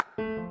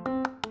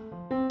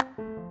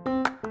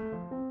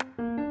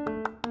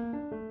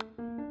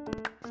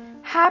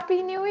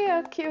Happy New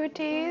Year,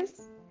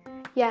 cuties!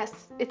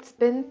 Yes, it's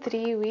been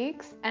 3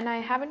 weeks and I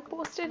haven't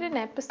posted an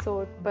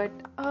episode, but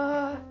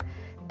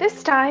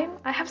this time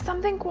I have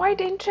something quite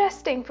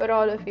interesting for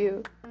all of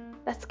you.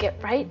 Let's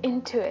get right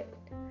into it.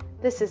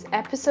 This is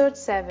episode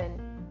 7.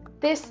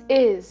 This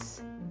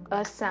is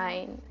a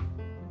sign.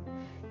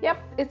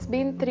 Yep, it's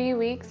been 3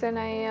 weeks and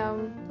I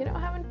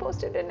haven't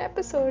posted an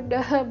episode,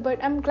 but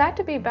I'm glad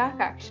to be back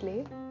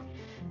actually.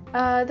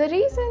 The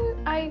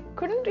reason I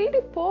couldn't really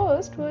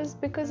post was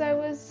because I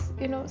was,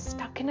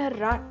 stuck in a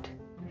rut,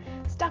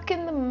 stuck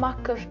in the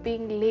muck of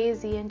being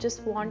lazy and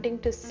just wanting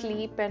to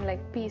sleep and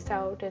peace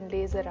out and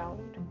laze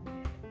around.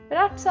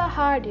 Ruts are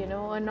hard,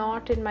 a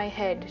knot in my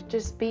head,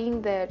 just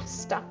being there,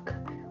 stuck,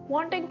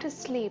 wanting to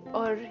sleep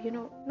or,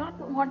 not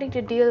wanting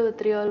to deal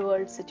with real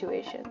world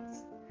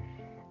situations.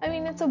 I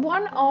mean, it's a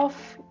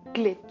one-off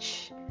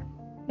glitch.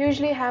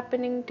 Usually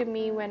happening to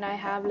me when I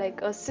have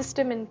a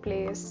system in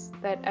place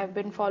that I've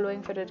been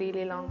following for a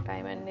really long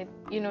time, and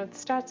it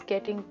starts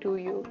getting to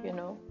you,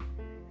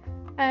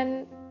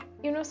 and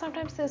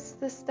sometimes there's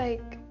this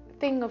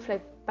thing of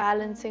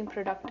balancing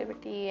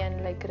productivity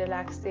and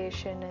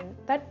relaxation, and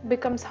that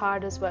becomes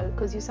hard as well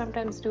because you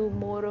sometimes do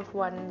more of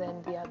one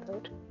than the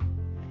other.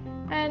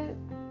 And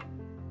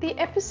the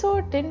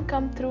episode didn't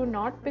come through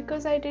not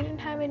because I didn't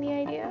have any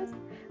ideas,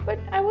 but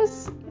I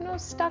was,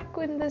 stuck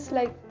in this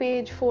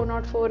page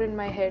 404 in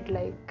my head,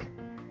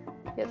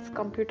 yes,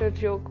 computer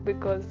joke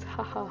because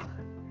haha.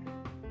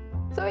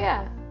 So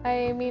yeah,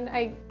 I mean,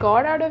 I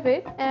got out of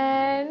it,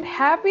 and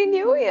Happy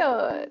New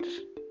Year!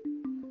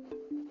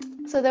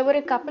 So there were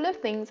a couple of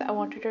things I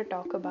wanted to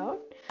talk about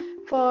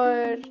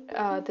for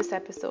this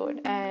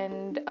episode,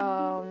 and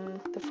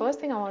the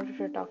first thing I wanted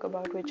to talk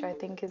about, which I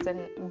think is a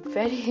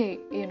very,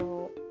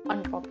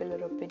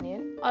 unpopular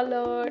opinion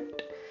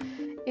alert,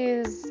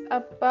 is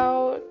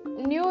about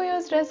New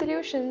Year's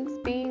resolutions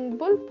being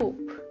bull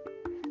poop.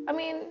 I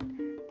mean,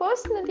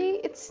 personally,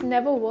 it's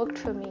never worked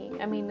for me.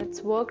 I mean,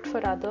 it's worked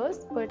for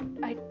others, but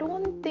I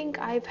don't think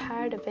I've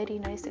had a very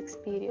nice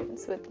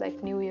experience with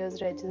New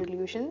Year's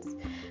resolutions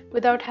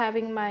without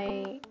having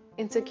my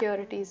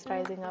insecurities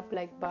rising up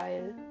like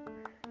bile.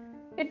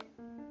 It's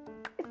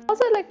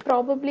also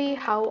probably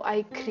how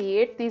I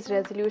create these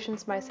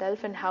resolutions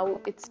myself and how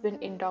it's been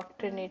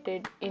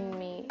indoctrinated in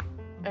me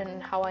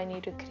and how I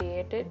need to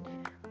create it.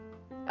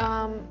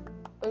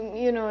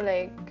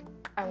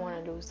 I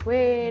want to lose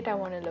weight, I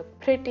want to look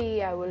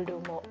pretty, I will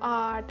do more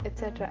art,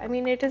 etc. I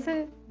mean, it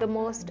isn't the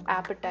most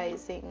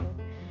appetizing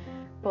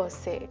per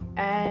se,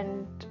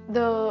 and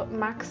the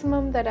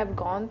maximum that I've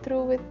gone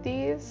through with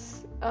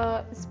these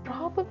is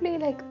probably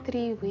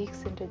 3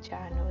 weeks into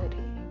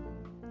January.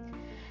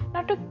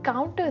 Now, to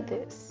counter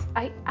this,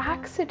 I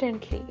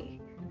accidentally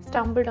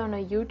stumbled on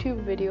a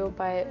YouTube video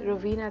by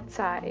Rovina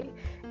Tsai.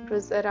 It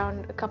was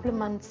around a couple of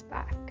months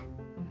back,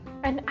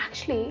 and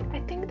actually I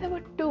think there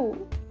were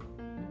two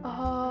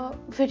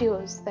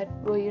videos that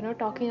were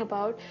talking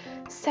about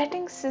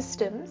setting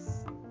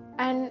systems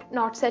and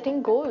not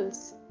setting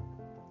goals.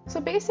 So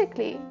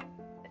basically,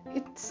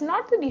 it's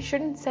not that you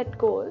shouldn't set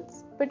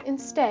goals, but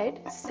instead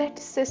set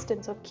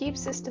systems or keep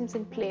systems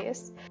in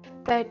place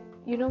that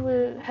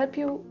will help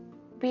you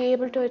be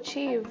able to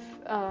achieve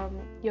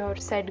your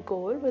set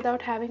goal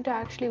without having to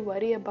actually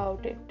worry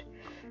about it,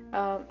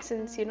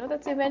 since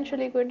that's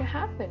eventually going to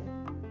happen.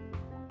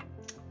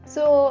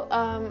 So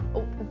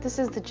this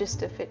is the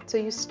gist of it. So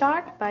you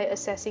start by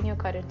assessing your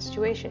current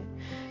situation.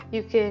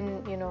 You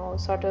can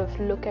sort of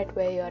look at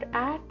where you're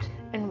at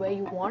and where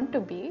you want to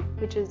be,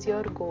 which is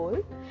your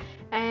goal,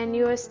 and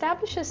you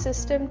establish a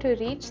system to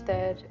reach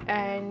there,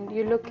 and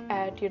you look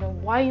at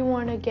why you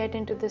want to get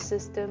into the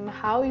system,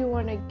 how you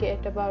want to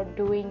get about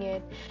doing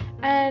it,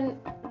 and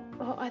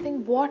I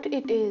think what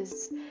it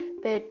is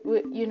that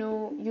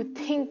you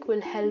think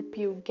will help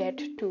you get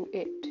to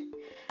it.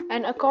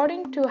 And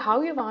according to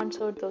how you've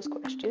answered those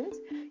questions,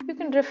 you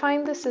can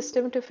refine the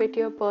system to fit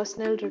your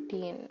personal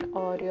routine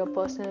or your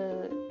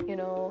personal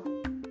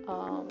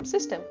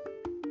system.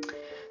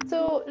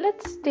 So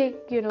let's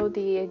take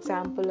the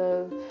example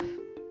of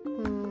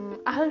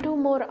I'll do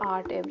more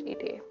art every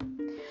day.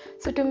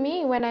 So to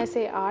me, when I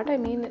say art, I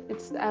mean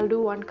I'll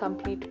do one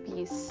complete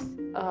piece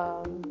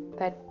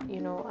that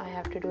I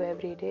have to do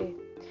every day.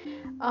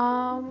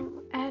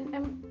 And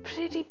I'm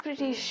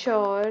pretty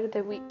sure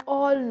that we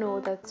all know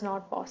that's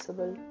not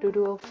possible to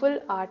do a full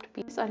art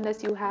piece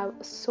unless you have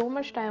so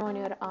much time on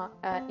your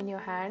in your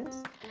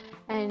hands,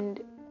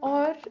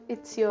 or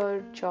it's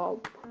your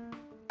job.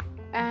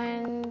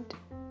 And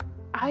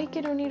I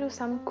can only do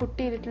some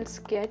kutty little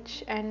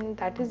sketch, and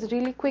that is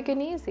really quick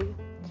and easy.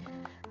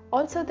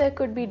 Also, there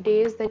could be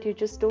days that you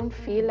just don't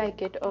feel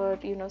like it, or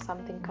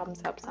something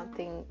comes up,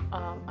 something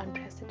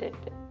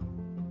unprecedented.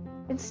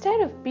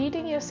 Instead of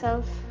beating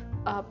yourself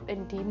up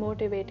and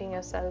demotivating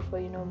yourself,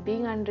 or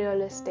being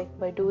unrealistic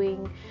by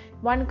doing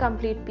one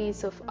complete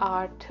piece of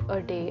art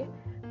a day,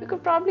 we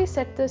could probably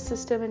set the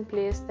system in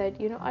place that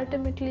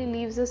ultimately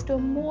leaves us to a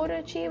more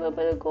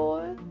achievable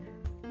goal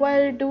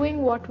while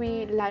doing what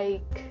we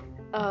like,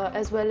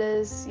 as well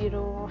as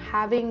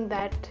having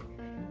that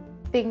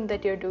thing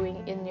that you're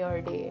doing in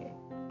your day.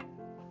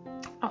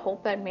 I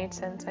hope that made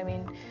sense. I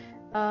mean,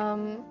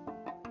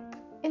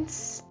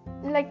 it's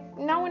like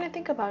now when I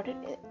think about it,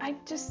 I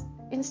just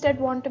instead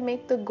want to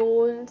make the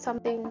goal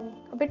something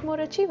a bit more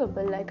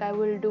achievable. Like I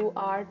will do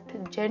art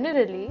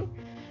generally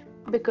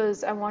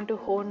because I want to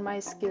hone my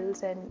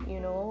skills and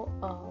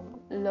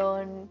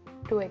learn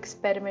to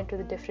experiment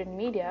with different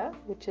media,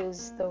 which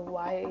is the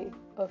why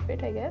of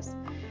it, I guess.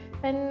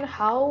 And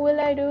how will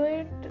I do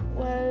it?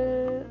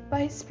 Well,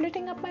 by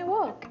splitting up my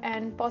work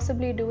and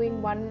possibly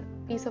doing one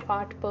piece of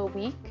art per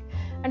week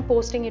and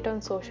posting it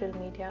on social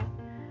media.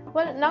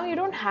 Well, now you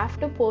don't have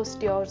to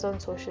post yours on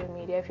social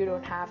media if you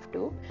don't have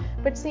to,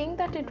 but seeing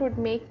that it would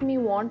make me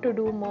want to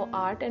do more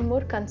art and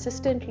more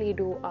consistently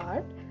do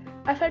art,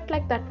 I felt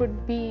like that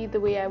would be the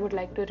way I would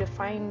like to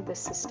refine the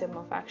system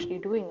of actually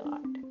doing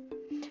art.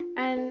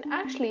 And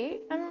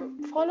actually,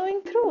 I'm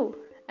following through.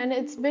 And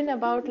it's been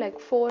about like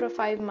 4 or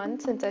 5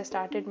 months since I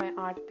started my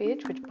art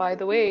page, which by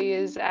the way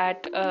is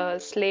at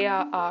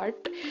Slaya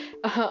Art,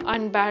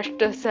 unabashed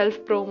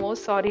self-promo,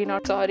 sorry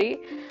not sorry.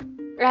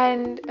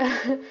 And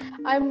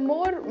I'm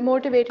more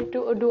motivated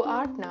to do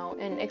art now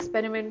and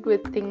experiment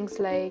with things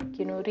like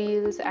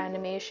reels,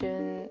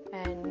 animation,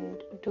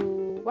 and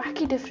do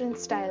wacky different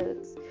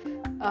styles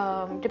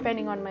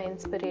depending on my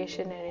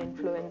inspiration and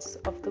influence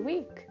of the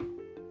week.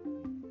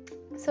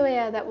 So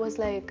yeah, that was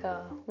like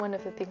one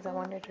of the things I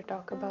wanted to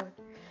talk about.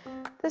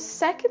 The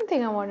second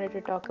thing I wanted to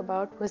talk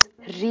about was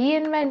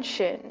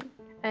reinvention.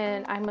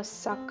 And I'm a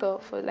sucker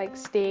for like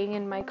staying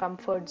in my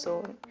comfort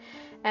zone.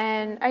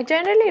 And I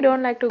generally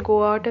don't like to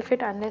go out of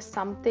it unless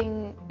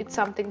it's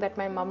something that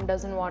my mom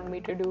doesn't want me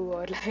to do,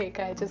 or like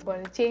I just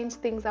want to change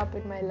things up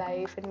in my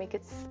life and make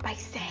it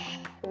spicy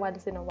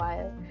once in a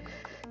while.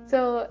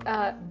 So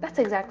that's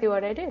exactly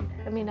what I did.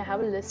 I mean, I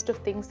have a list of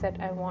things that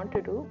I want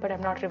to do, but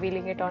I'm not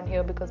revealing it on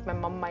here because my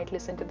mom might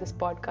listen to this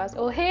podcast.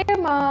 Oh, hey,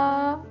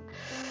 Ma!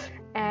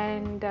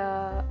 And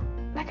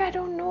like, I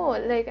don't know.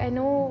 Like, I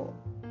know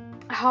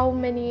how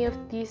many of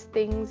these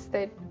things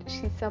that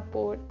she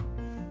supports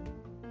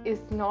is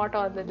not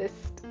on the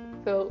list.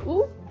 So,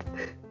 oop.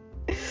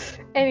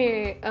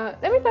 Anyway,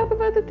 let me talk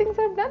about the things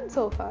I've done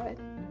so far.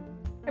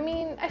 I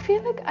mean, I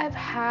feel like I've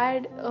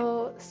had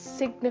a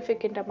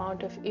significant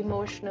amount of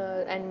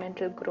emotional and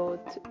mental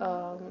growth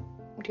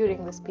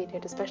during this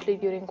period, especially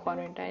during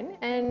quarantine.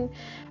 And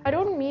I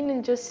don't mean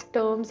in just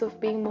terms of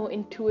being more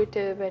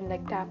intuitive and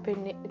like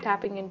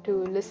tapping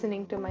into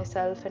listening to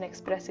myself and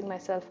expressing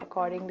myself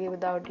accordingly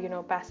without,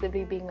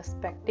 passively being a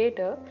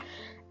spectator.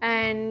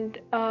 And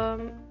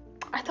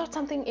I thought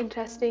something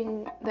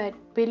interesting that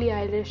Billie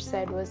Eilish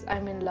said was,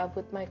 "I'm in love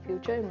with my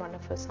future" in one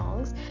of her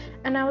songs.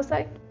 And I was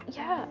like,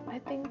 yeah, I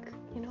think,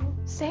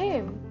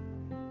 same.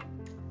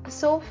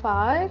 So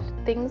far,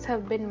 things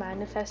have been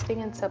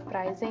manifesting and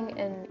surprising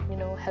in,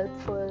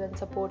 helpful and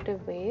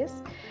supportive ways.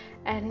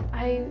 And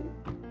I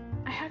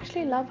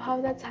actually love how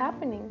that's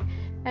happening.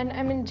 And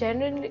I'm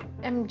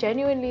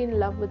genuinely in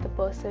love with the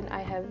person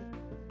I have,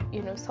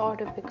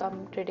 sort of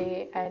become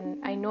today. And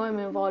I know I'm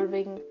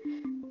evolving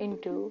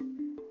into.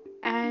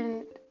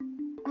 And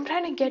I'm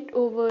trying to get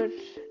over,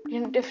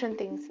 different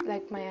things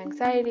like my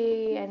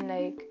anxiety and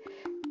like,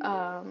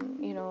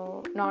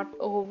 not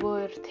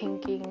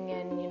overthinking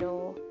and,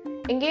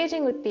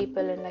 engaging with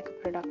people in like a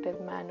productive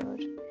manner.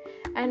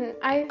 And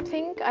I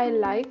think I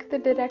like the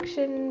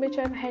direction which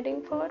I'm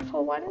heading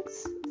for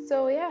once.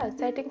 So yeah,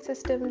 setting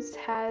systems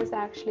has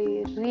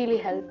actually really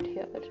helped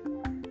here.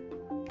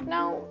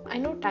 Now, I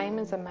know time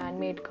is a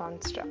man-made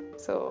construct,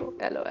 so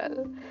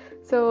LOL.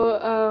 So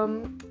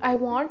I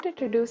wanted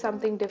to do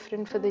something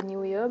different for the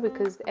new year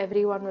because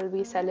everyone will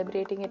be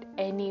celebrating it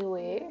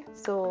anyway,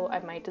 so I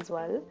might as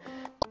well.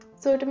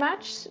 So to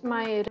match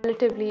my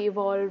relatively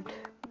evolved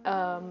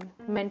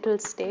mental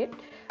state,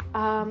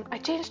 I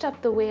changed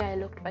up the way I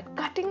looked by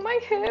cutting my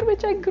hair,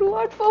 which I grew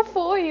out for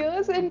 4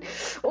 years, and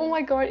oh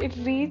my god, it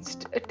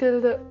reached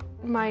till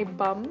my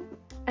bum.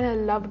 And I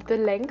loved the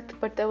length,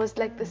 but there was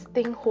like this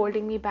thing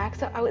holding me back.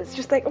 So I was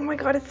just like, oh my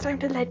god, it's time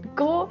to let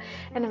go.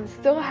 And I'm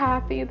so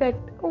happy that,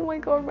 oh my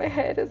god, my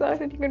hair is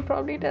out. And you can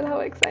probably tell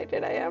how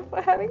excited I am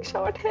for having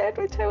short hair,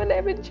 which I will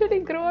eventually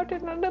grow out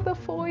in another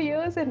 4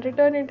 years and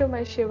return into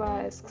my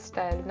Shiva-esque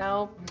style.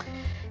 Now,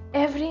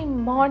 every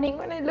morning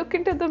when I look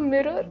into the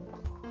mirror,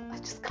 I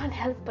just can't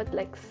help but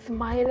like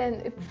smile,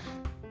 and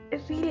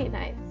it's really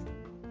nice.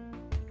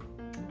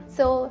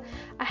 So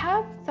I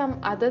have some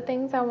other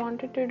things I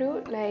wanted to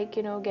do, like,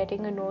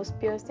 getting a nose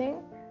piercing,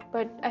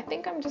 but I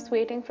think I'm just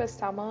waiting for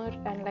summer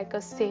and like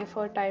a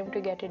safer time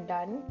to get it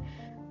done.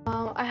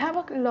 I have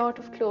a lot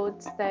of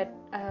clothes that,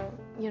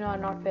 are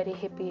not very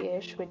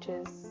hippie-ish, which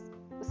is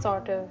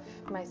sort of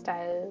my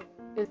style.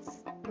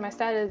 My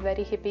style is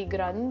very hippie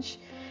grunge,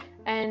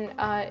 and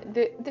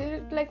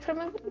they're like from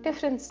a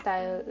different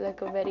style,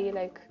 like a very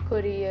like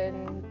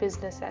Korean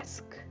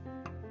business-esque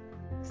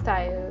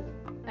style.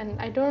 And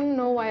I don't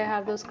know why I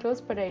have those clothes,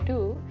 but I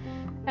do.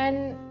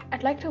 And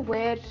I'd like to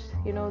wear,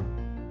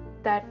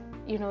 that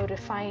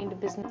refined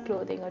business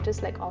clothing, or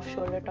just like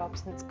off-shoulder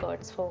tops and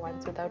skirts for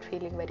once without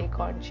feeling very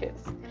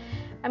conscious.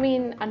 I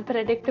mean,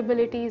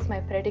 unpredictability is my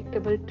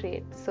predictable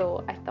trait,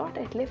 so I thought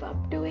I'd live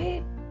up to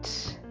it.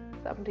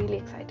 So I'm really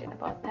excited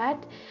about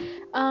that.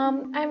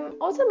 I'm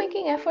also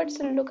making efforts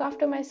to look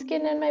after my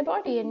skin and my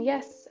body, and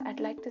yes, I'd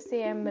like to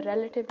say I'm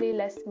relatively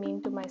less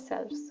mean to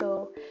myself,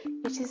 so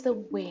it is a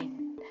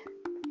win.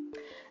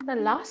 Now,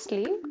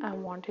 lastly, I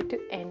wanted to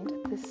end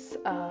this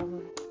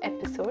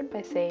episode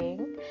by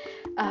saying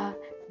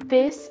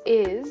this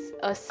is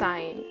a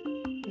sign.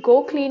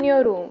 Go clean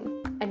your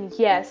room. And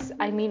yes,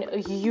 I mean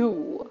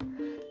you.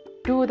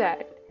 Do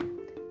that.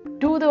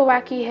 Do the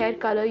wacky hair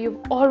color you've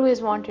always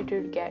wanted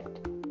to get.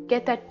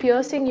 Get that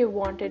piercing you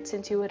wanted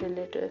since you were a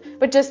little.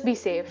 But just be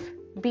safe.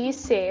 Be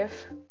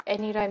safe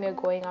anytime you're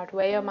going out.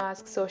 Wear your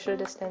mask, social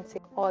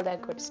distancing, all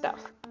that good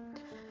stuff.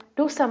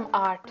 Do some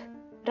art.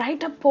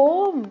 Write a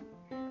poem.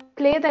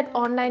 Play that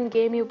online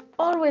game you've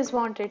always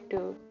wanted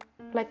to,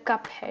 like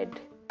Cuphead.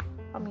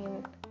 I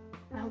mean,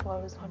 I've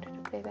always wanted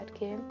to play that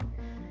game.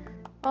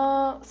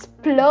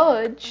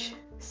 Splurge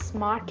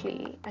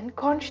smartly and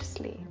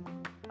consciously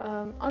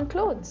on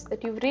clothes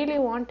that you really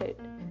wanted.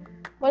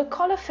 Well,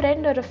 call a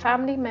friend or a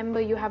family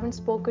member you haven't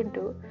spoken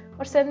to,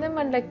 or send them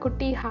a like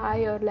kutti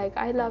hi or like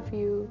I love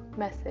you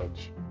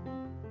message.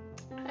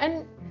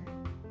 And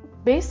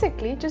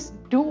basically just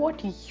do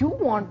what you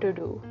want to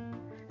do.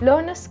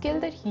 Learn a skill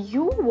that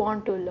you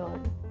want to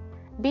learn.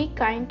 Be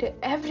kind to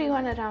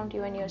everyone around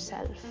you and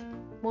yourself.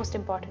 Most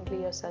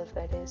importantly, yourself,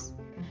 that is.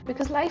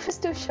 Because life is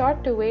too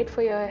short to wait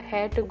for your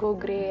hair to go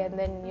grey and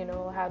then,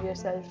 have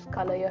yourself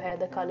color your hair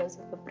the colors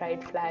of the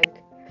pride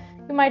flag.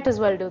 You might as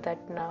well do that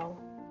now.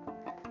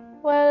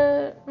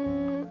 Well,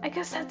 I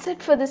guess that's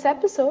it for this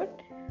episode.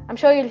 I'm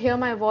sure you'll hear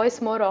my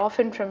voice more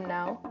often from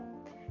now.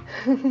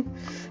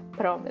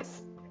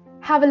 Promise.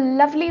 Have a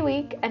lovely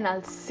week, and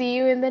I'll see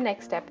you in the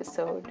next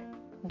episode.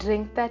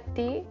 Drink that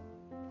tea,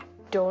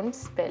 don't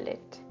spill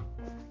it.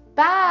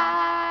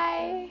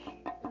 Bye!